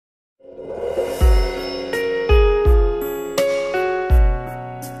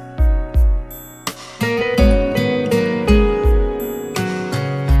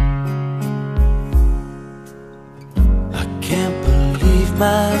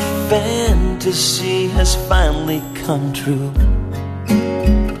fantasy has finally come true.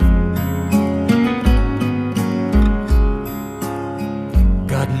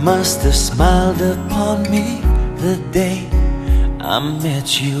 God must have smiled upon me the day I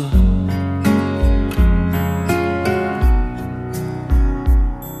met you.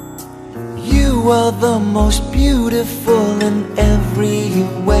 You are the most beautiful in every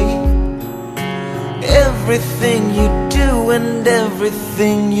way. Everything you do and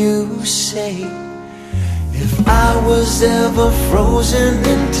everything you say. If I was ever frozen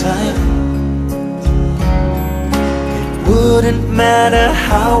in time, it wouldn't matter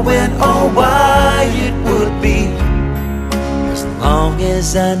how, when, or why it would be, as long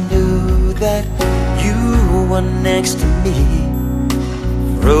as I knew that you were next to me,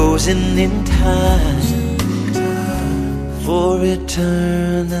 frozen in time for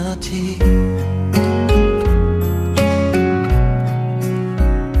eternity.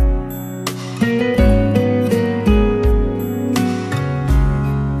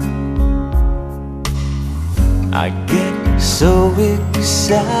 I get so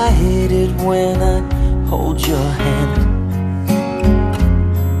excited when I hold your hand.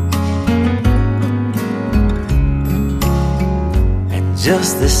 And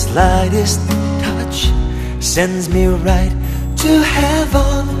just the slightest touch sends me right to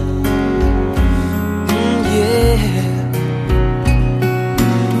heaven. Yeah,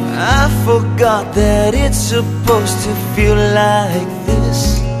 I forgot that it's supposed to feel like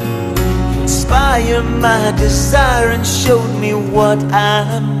this. Inspire my desire and showed me what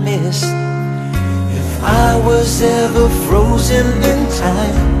I missed. If I was ever frozen in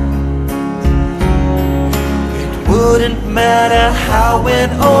time, it wouldn't matter how, when,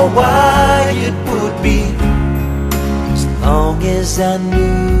 or why it would be, as long as I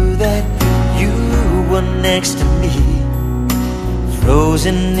knew that you were next to me,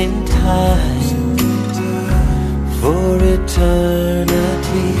 frozen in time for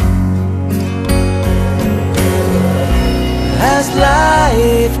eternity. As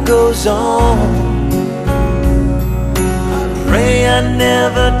life goes on, I pray I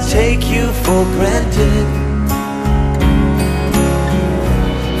never take you for granted.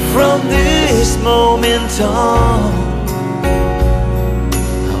 From this moment on,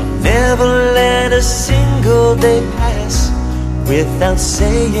 I'll never let a single day pass without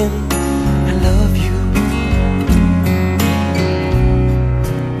saying I love you.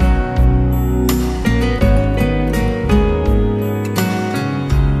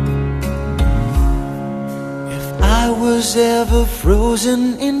 Was ever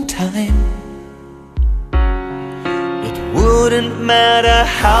frozen in time, it wouldn't matter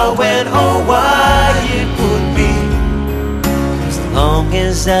how, when, or why it would be, as long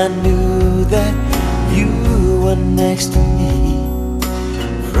as I knew that you were next to me,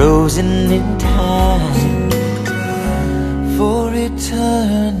 frozen in time for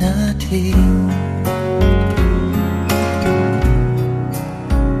eternity.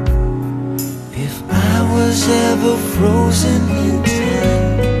 Was ever frozen in time.